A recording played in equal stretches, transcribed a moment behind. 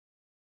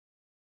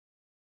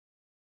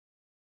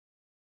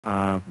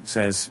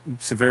Says,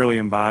 severely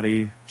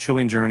embody,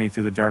 chilling journey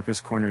through the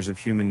darkest corners of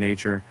human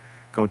nature.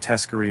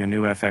 Grotesquerie, a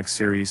new FX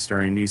series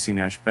starring Niecy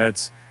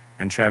Nash-Betts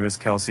and Travis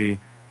Kelce,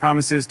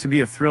 promises to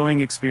be a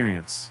thrilling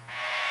experience.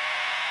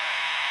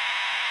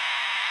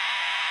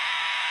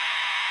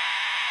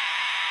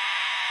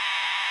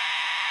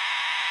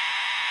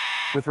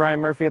 With Ryan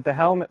Murphy at the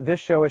helm, this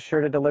show is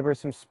sure to deliver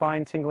some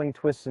spine-tingling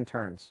twists and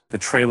turns. The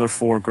trailer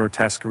for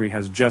Grotesquerie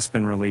has just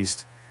been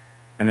released,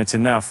 and it's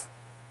enough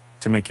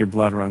to make your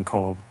blood run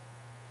cold.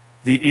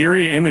 The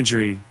eerie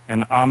imagery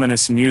and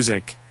ominous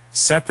music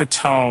set the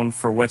tone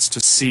for what's to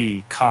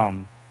see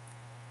come,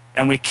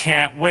 and we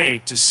can't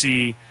wait to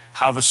see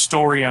how the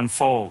story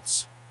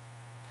unfolds.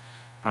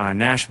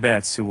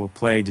 Nash-Betts, who will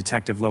play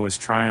Detective Lois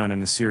Tryon in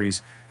the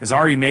series, has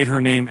already made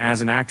her name as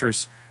an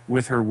actress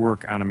with her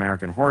work on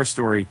American Horror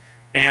Story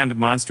and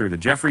Monster, the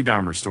Jeffrey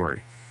Dahmer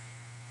story.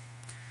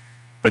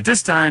 But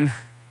this time,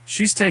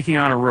 she's taking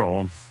on a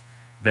role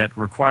that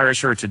requires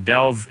her to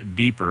delve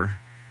deeper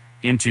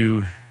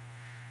into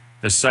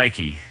the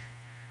psyche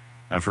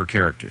of her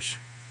characters.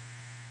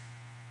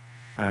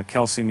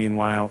 Kelce,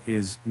 meanwhile,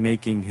 is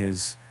making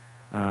his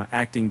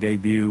acting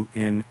debut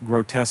in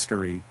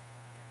Grotesquerie.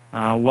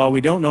 While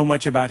we don't know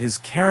much about his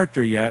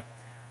character yet,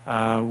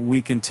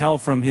 we can tell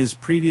from his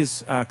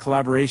previous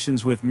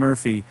collaborations with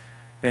Murphy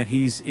that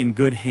he's in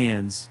good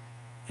hands.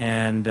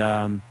 And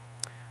the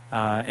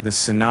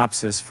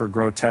synopsis for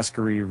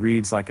Grotesquerie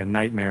reads like a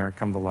nightmare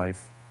come to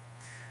life.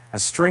 A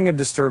string of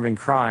disturbing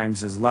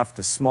crimes has left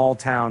a small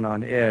town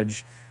on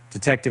edge.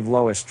 Detective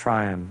Lois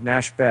Tryon,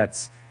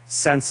 Nash-Betts,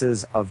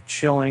 senses of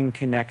chilling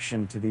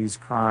connection to these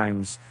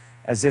crimes,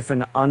 as if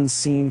an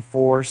unseen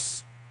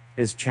force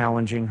is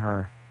challenging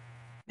her.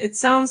 It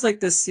sounds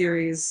like this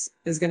series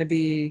is going to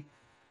be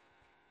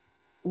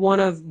one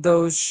of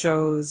those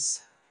shows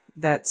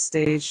that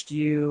staged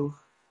you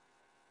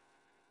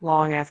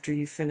long after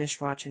you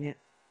finished watching it.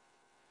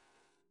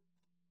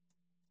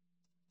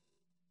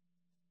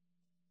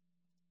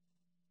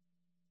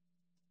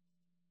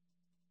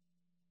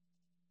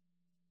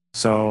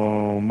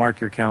 So mark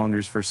your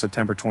calendars for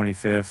September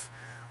 25th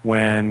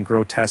when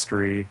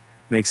Grotesquerie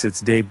makes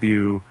its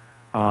debut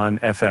on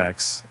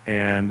FX.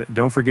 And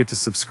don't forget to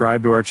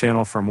subscribe to our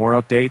channel for more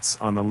updates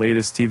on the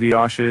latest TV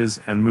oshes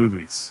and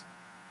movies.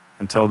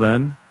 Until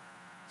then,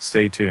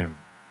 stay tuned.